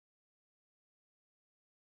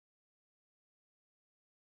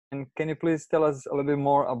And can you please tell us a little bit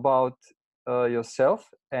more about yourself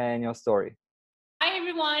and your story? Hi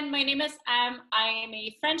everyone, my name is Am. I am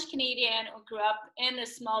a French Canadian who grew up in a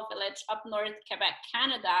small village up north Quebec,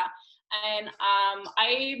 Canada. And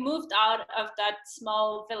I moved out of that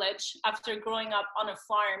small village after growing up on a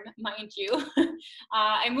farm, mind you.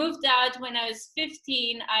 I moved out when I was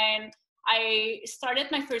 15 and I started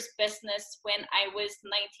my first business when I was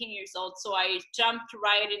 19 years old. So I jumped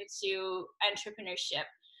right into entrepreneurship.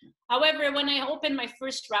 However, when I opened my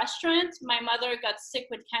first restaurant, my mother got sick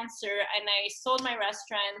with cancer and I sold my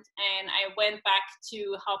restaurant and I went back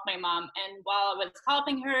to help my mom. And while I was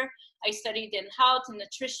helping her, I studied in health and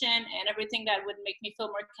nutrition and everything that would make me feel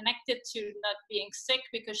more connected to not being sick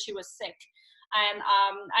because she was sick.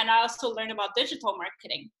 And I also learned about digital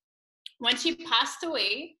marketing. When she passed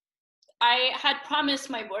away, I had promised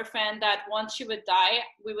my boyfriend that once she would die,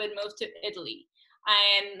 we would move to Italy.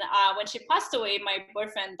 And when she passed away, my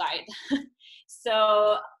boyfriend died.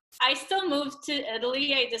 So I still moved to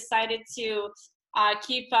Italy. I decided to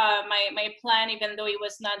keep my plan, even though he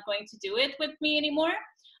was not going to do it with me anymore.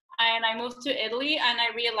 And I moved to Italy, and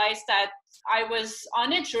I realized that I was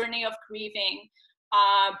on a journey of grieving.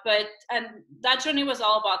 And that journey was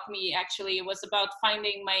all about me. Actually, it was about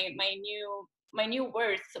finding my new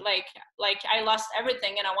worth. Like I lost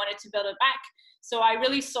everything, and I wanted to build it back. So I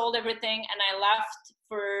really sold everything and I left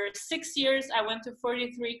for 6 years. I went to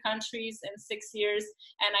 43 countries in 6 years,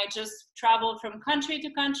 and I just traveled from country to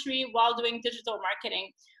country while doing digital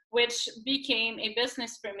marketing, which became a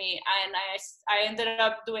business for me. And I ended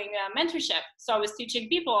up doing a mentorship. So I was teaching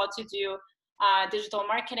people how to do digital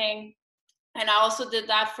marketing. And I also did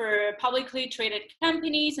that for publicly traded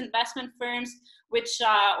companies, investment firms, which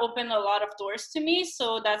opened a lot of doors to me.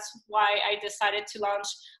 So that's why I decided to launch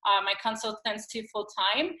my consultancy full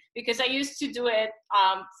time, because I used to do it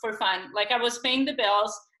for fun. Like I was paying the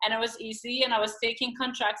bills and it was easy and I was taking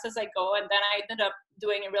contracts as I go. And then I ended up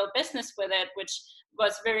doing a real business with it, which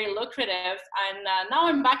was very lucrative. And now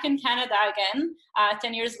I'm back in Canada again,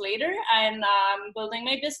 10 years later, and building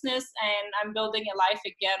my business, and I'm building a life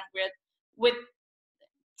again with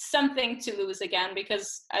something to lose again,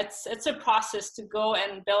 because it's a process to go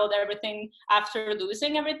and build everything after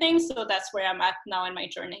losing everything. So that's where I'm at now in my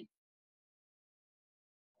journey.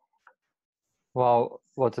 Wow,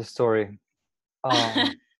 what a story.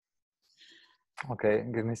 Okay,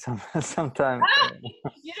 give me some time.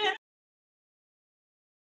 Yeah.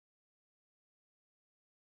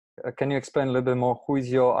 Can you explain a little bit more who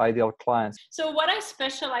is your ideal client? So what I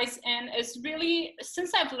specialize in is really,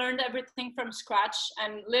 since I've learned everything from scratch,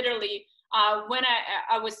 and literally when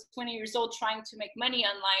I was 20 years old trying to make money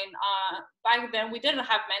online, back then we didn't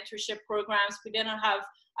have mentorship programs, we didn't have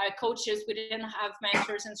coaches, we didn't have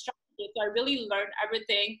mentors and strategists. So I really learned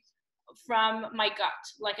everything from my gut.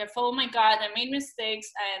 Like I followed my gut, I made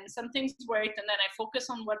mistakes and some things worked, and then I focused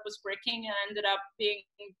on what was working and ended up being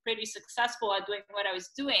pretty successful at doing what I was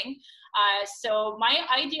doing. So my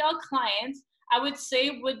ideal client, I would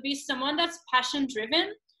say, would be someone that's passion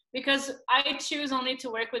driven, because I choose only to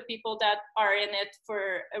work with people that are in it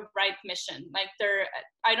for a right mission. Like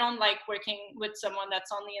I don't like working with someone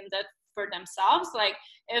that's only in that for themselves. Like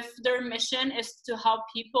if their mission is to help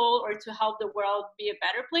people or to help the world be a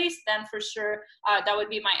better place, then for sure that would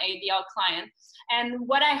be my ideal client. And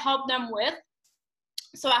what I help them with,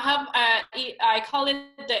 so I have I call it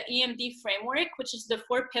the EMD framework, which is the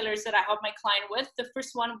 4 pillars that I help my client with. The first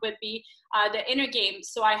one would be the inner game.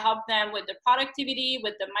 So I help them with the productivity,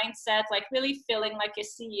 with the mindset, like really feeling like a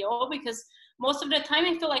CEO, because most of the time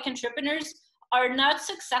I feel like entrepreneurs are not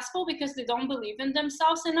successful because they don't believe in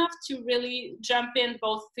themselves enough to really jump in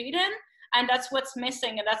both feet in. And that's what's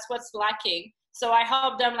missing and that's what's lacking. So I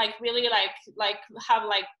help them like really like have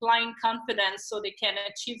like blind confidence so they can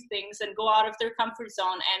achieve things and go out of their comfort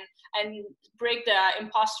zone and break the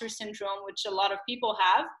imposter syndrome, which a lot of people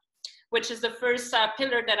have, which is the first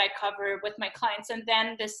pillar that I cover with my clients. And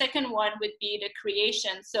then the second one would be the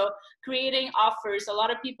creation. So creating offers. A lot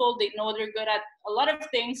of people, they know they're good at a lot of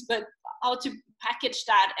things, but how to package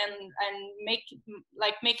that and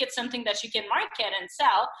make it something that you can market and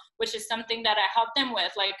sell, which is something that I help them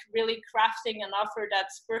with, like really crafting an offer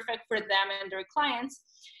that's perfect for them and their clients.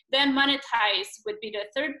 Then monetize would be the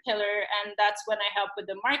third pillar, and that's when I help with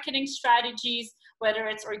the marketing strategies, whether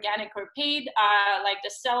it's organic or paid, like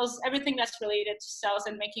the sales, everything that's related to sales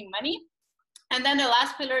and making money. And then the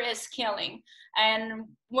last pillar is scaling. And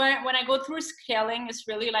when I go through scaling, it's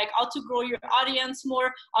really like how to grow your audience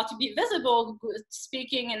more, how to be visible,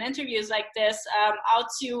 speaking in interviews like this, how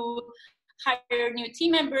to hire new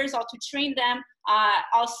team members, how to train them,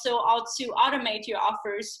 also how to automate your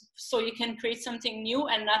offers so you can create something new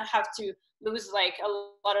and not have to lose like a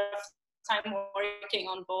lot of time working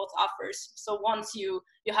on both offers. So once you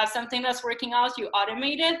have something that's working out, you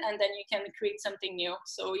automate it, and then you can create something new,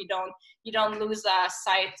 so you don't lose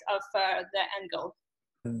sight of the end goal.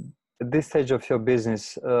 At this stage of your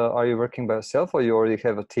business, are you working by yourself, or you already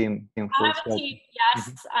have a team I have a team.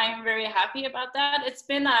 Yes, I'm very happy about that. It's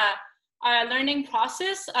been a learning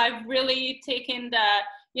process. I've really taken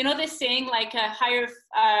the saying like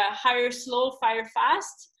hire slow, fire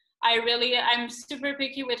fast. I'm super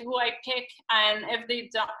picky with who I pick, and if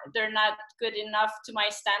they're not good enough to my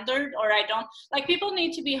standard, or I don't like, people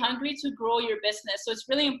need to be hungry to grow your business. So it's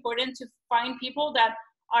really important to find people that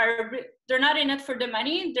they're not in it for the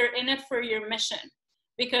money, they're in it for your mission,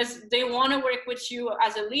 because they want to work with you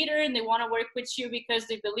as a leader, and they want to work with you because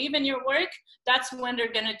they believe in your work. That's when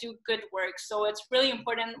they're going to do good work. So it's really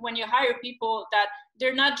important when you hire people that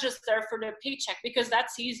they're not just there for the paycheck, because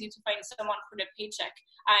that's easy to find someone for the paycheck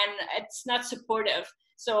and it's not supportive.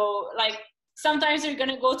 So like, sometimes you're going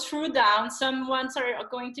to go through down, some ones are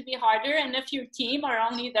going to be harder, and if your team are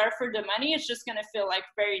only there for the money, it's just going to feel like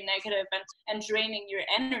very negative and draining your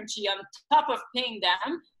energy on top of paying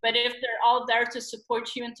them. But if they're all there to support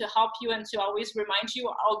you and to help you and to always remind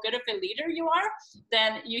you how good of a leader you are,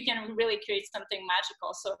 then you can really create something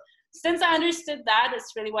magical. So since I understood that,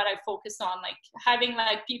 it's really what I focus on, like having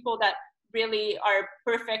like people that really are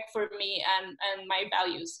perfect for me and my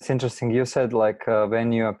values. It's interesting. You said like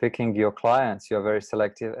when you are picking your clients, you are very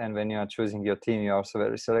selective, and when you are choosing your team, you are also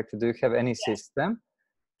very selective. Do you have any system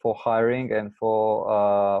for hiring and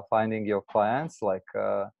for finding your clients? Like,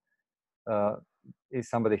 is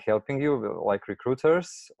somebody helping you, like recruiters,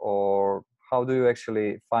 or how do you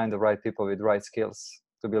actually find the right people with right skills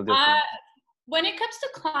to build your team? When it comes to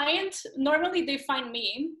clients, normally they find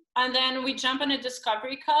me, and then we jump on a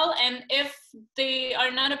discovery call. And if they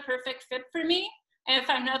are not a perfect fit for me, and if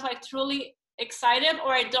I'm not like truly excited,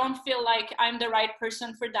 or I don't feel like I'm the right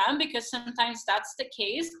person for them, because sometimes that's the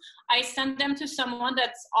case, I send them to someone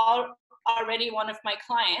that's already one of my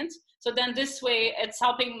clients. So then this way it's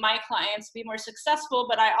helping my clients be more successful,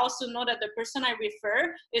 but I also know that the person I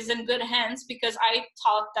refer is in good hands because I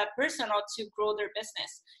taught that person how to grow their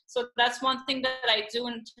business. So that's one thing that I do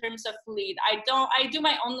in terms of lead. I do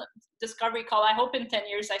my own discovery call. I hope in 10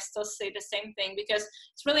 years I still say the same thing, because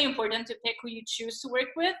it's really important to pick who you choose to work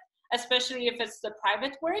with, especially if it's the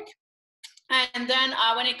private work. And then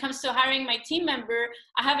when it comes to hiring my team member,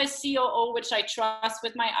 I have a COO, which I trust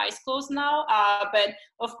with my eyes closed now. But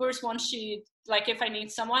of course, once if I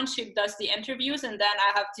need someone, she does the interviews, and then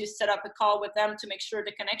I have to set up a call with them to make sure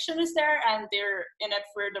the connection is there and they're in it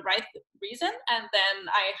for the right reason. And then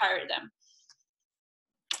I hire them.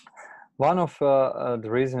 One of the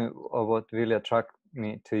reasons of what really attracted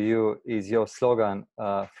me to you is your slogan,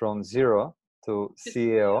 from zero to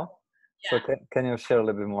CEO. So can you share a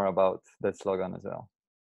little bit more about that slogan as well?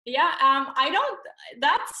 Yeah,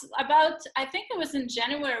 that's about, I think it was in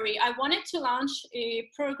January, I wanted to launch a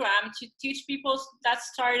program to teach people that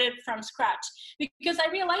started from scratch, because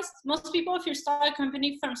I realized most people, if you start a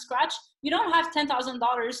company from scratch, you don't have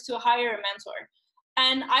 $10,000 to hire a mentor.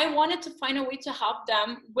 And I wanted to find a way to help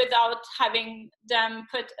them without having them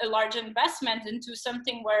put a large investment into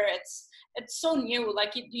something where it's so new.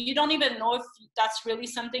 Like you don't even know if that's really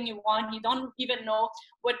something you want. You don't even know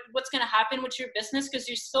what's going to happen with your business, because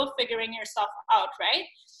you're still figuring yourself out, right?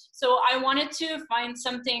 So I wanted to find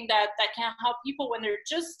something that can help people when they're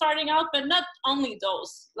just starting out, but not only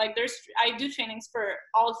those. Like I do trainings for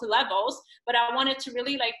all the levels, but I wanted to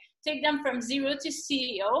really like take them from zero to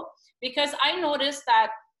CEO, because I noticed that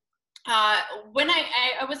when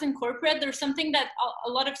I was in corporate, there's something that a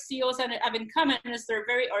lot of CEOs have in common, is they're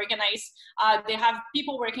very organized. They have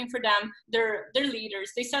people working for them. They're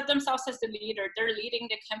leaders. They set themselves as the leader. They're leading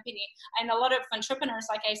the company. And a lot of entrepreneurs,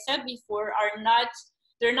 like I said before,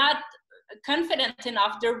 they're not confident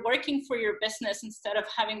enough. They're working for your business instead of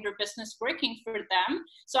having their business working for them.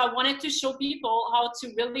 So I wanted to show people how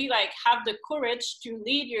to really like have the courage to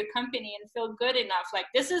lead your company and feel good enough. Like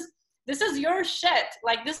this is your shit.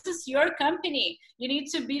 Like this is your company. You need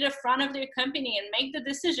to be the front of your company and make the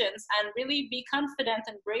decisions and really be confident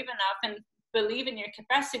and brave enough and believe in your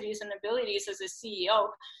capacities and abilities as a CEO.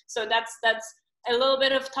 So that's a little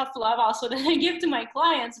bit of tough love also that I give to my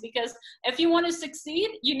clients, because if you want to succeed,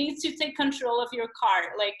 you need to take control of your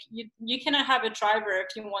car. Like you cannot have a driver if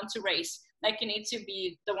you want to race. Like you need to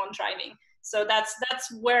be the one driving. So that's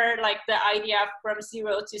where like the idea from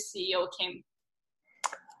zero to CEO came.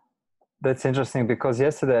 That's interesting, because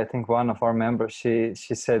yesterday I think one of our members, she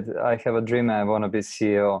said, I have a dream and I want to be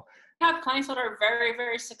CEO. I have clients that are very,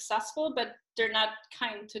 very successful, but they're not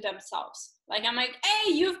kind to themselves. Like I'm like,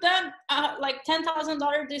 hey, you've done like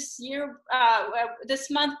 $10,000 this year,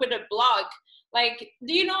 this month with a blog. Like,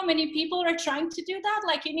 do you know how many people are trying to do that?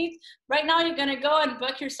 Like you need, right now you're gonna go and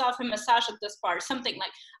book yourself a massage at this bar, something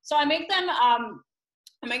like. So I make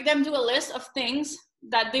them do a list of things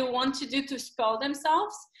that they want to do to spell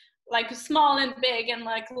themselves, like small and big and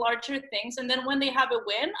like larger things. And then when they have a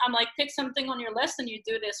win, I'm like, pick something on your list and you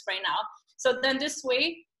do this right now. So then this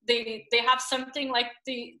way they have something, like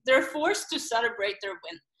they're forced to celebrate their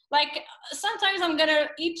win. Like sometimes I'm gonna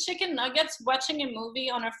eat chicken nuggets watching a movie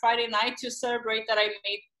on a Friday night to celebrate that I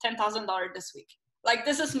made $10,000 this week. Like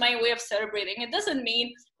this is my way of celebrating. It doesn't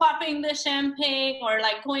mean popping the champagne or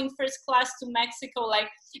like going first class to Mexico. Like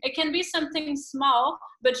it can be something small,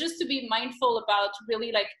 but just to be mindful about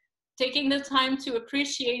really like taking the time to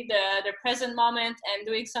appreciate the present moment and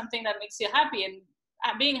doing something that makes you happy. And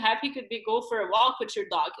being happy could be go for a walk with your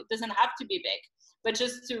dog. It doesn't have to be big, but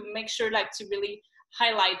just to make sure like to really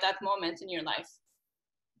highlight that moment in your life.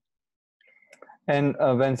 And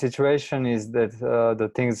when situation is that the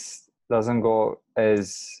things doesn't go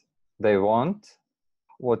as they want,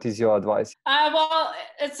 what is your advice? Well,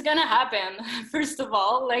 it's gonna happen. First of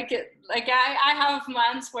all, I have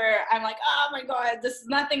months where I'm like, oh my god,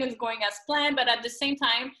 nothing is going as planned. But at the same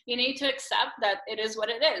time, you need to accept that it is what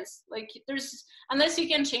it is. Like unless you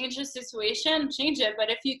can change the situation, change it.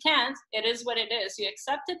 But if you can't, it is what it is. You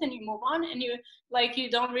accept it and you move on, and you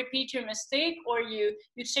don't repeat your mistake, or you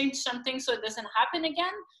change something so it doesn't happen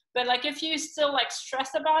again. But like if you still like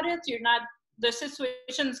stress about it, the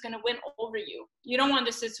situation is going to win over you. You don't want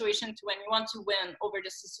the situation to win. You want to win over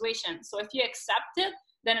the situation. So if you accept it,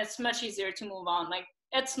 then it's much easier to move on. Like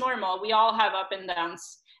it's normal. We all have up and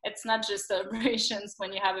downs. It's not just celebrations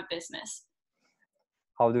when you have a business.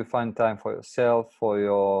 How do you find time for yourself, for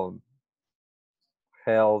your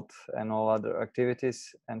health and all other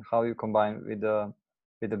activities, and how you combine with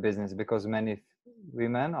the business? Because many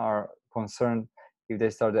women are concerned if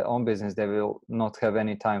they start their own business, they will not have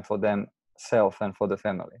any time for themselves and for the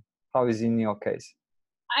family. How is it in your case?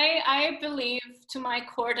 I believe to my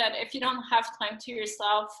core that if you don't have time to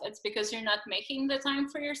yourself, it's because you're not making the time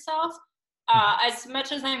for yourself. As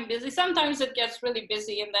much as I'm busy, sometimes it gets really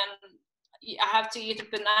busy and then I have to eat a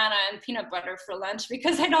banana and peanut butter for lunch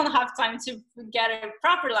because I don't have time to get a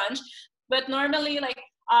proper lunch. But normally, like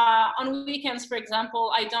on weekends, for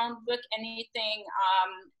example, I don't book anything.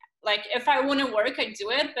 Like if I want to work, I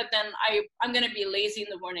do it, but then I'm going to be lazy in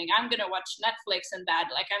the morning. I'm going to watch Netflix in bed.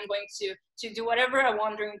 Like I'm going to do whatever I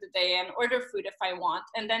want during the day and order food if I want.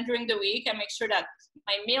 And then during the week, I make sure that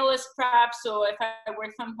my meal is prepped. So if I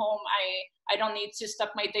work from home, I don't need to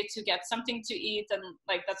stop my day to get something to eat. And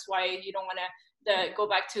like, that's why you don't want to go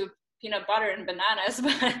back to peanut butter and bananas.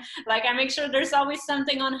 But like, I make sure there's always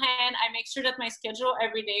something on hand. I make sure that my schedule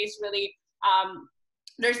every day is really,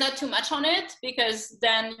 there's not too much on it, because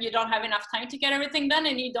then you don't have enough time to get everything done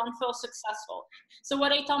and you don't feel successful. So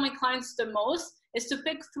what I tell my clients the most is to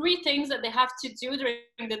pick 3 things that they have to do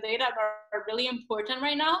during the day that are really important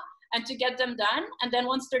right now, and to get them done. And then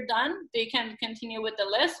once they're done, they can continue with the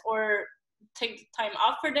list or take time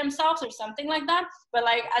off for themselves or something like that. But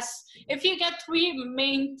like, if you get 3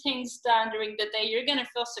 main things done during the day, you're gonna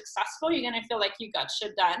feel successful. You're gonna feel like you got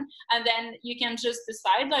shit done, and then you can just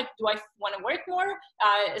decide, like, do I want to work more?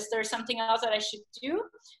 Is there something else that I should do?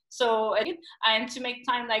 So, and to make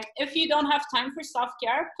time, like if you don't have time for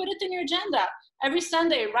self-care, put it in your agenda every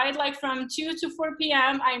Sunday, right? Like from 2 to 4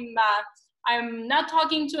 p.m. I'm not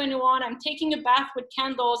talking to anyone. I'm taking a bath with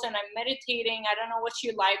candles and I'm meditating. I don't know what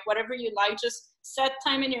you like, whatever you like, just set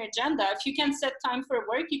time in your agenda. If you can set time for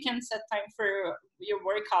work, you can set time for your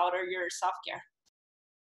workout or your self-care.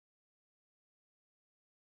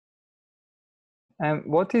 And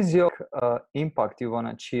what is your impact you want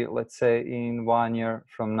to achieve, let's say, in 1 year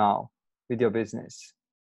from now with your business?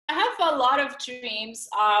 I have a lot of dreams.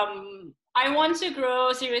 I want to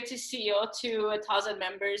grow Zero to CEO to 1,000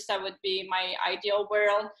 members. That would be my ideal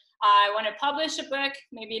world. I want to publish a book,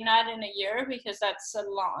 maybe not in a year because that's a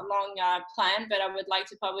long plan, but I would like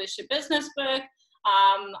to publish a business book.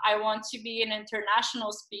 I want to be an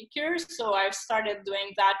international speaker. So I've started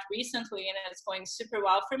doing that recently and it's going super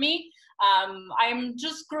well for me. I'm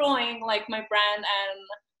just growing like my brand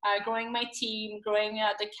and growing my team, growing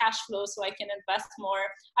the cash flow so I can invest more.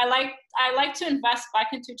 I like to invest back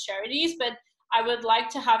into charities, but I would like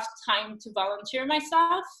to have time to volunteer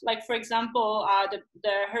myself. Like for example,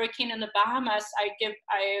 the hurricane in the Bahamas, I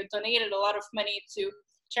donated a lot of money to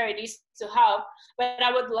charities to help, but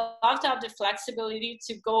I would love to have the flexibility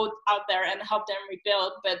to go out there and help them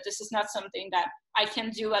rebuild. But this is not something that I can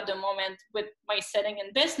do at the moment with my setting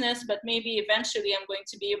in business, but maybe eventually I'm going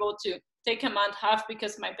to be able to take a month off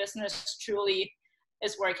because my business truly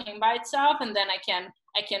is working by itself, and then I can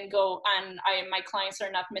go, and my clients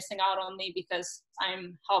are not missing out on me because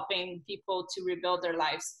I'm helping people to rebuild their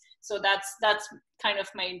lives. So that's kind of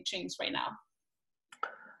my dreams right now.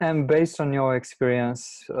 And based on your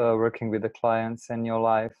experience working with the clients and your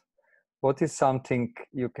life, what is something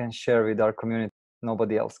you can share with our community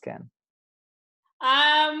nobody else can?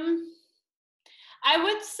 I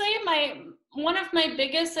would say one of my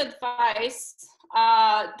biggest advice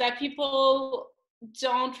that people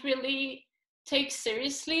don't really take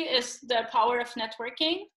seriously is the power of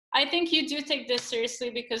networking. I think you do take this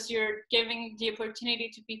seriously because you're giving the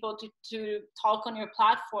opportunity to people to talk on your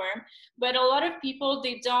platform. But a lot of people,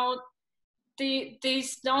 they don't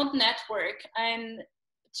network. And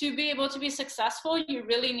to be able to be successful, you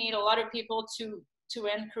really need a lot of people to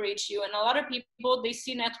encourage you. And a lot of people, they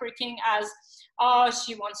see networking as, oh,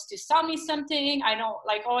 she wants to sell me something. I don't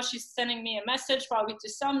like, oh, she's sending me a message probably to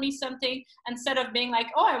sell me something, instead of being like,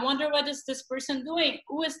 oh, I wonder what is this person doing?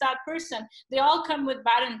 Who is that person? They all come with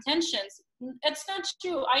bad intentions. It's not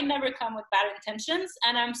true. I never come with bad intentions,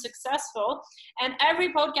 and I'm successful. And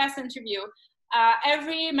every podcast interview,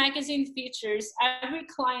 every magazine features, every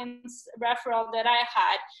client's referral that I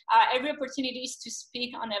had, every opportunities to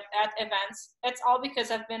speak at events, it's all because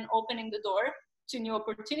I've been opening the door to new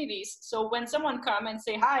opportunities. So when someone come and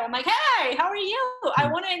say hi, I'm like, hey, how are you? I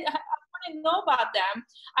want to know about them.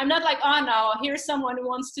 I'm not like, oh no, here's someone who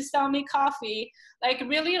wants to sell me coffee. Like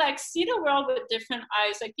really, like see the world with different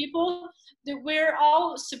eyes. Like people, we're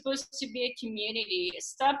all supposed to be a community.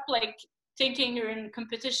 Stop like thinking you're in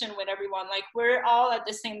competition with everyone. Like we're all at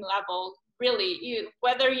the same level. Really,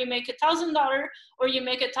 whether you make $1,000 or you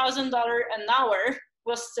make $1,000 an hour,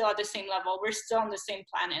 we're still at the same level. We're still on the same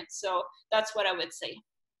planet. So that's what I would say.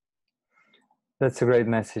 That's a great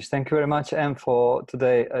message. Thank you very much, Em, for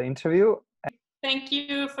today's interview. Thank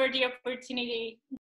you for the opportunity.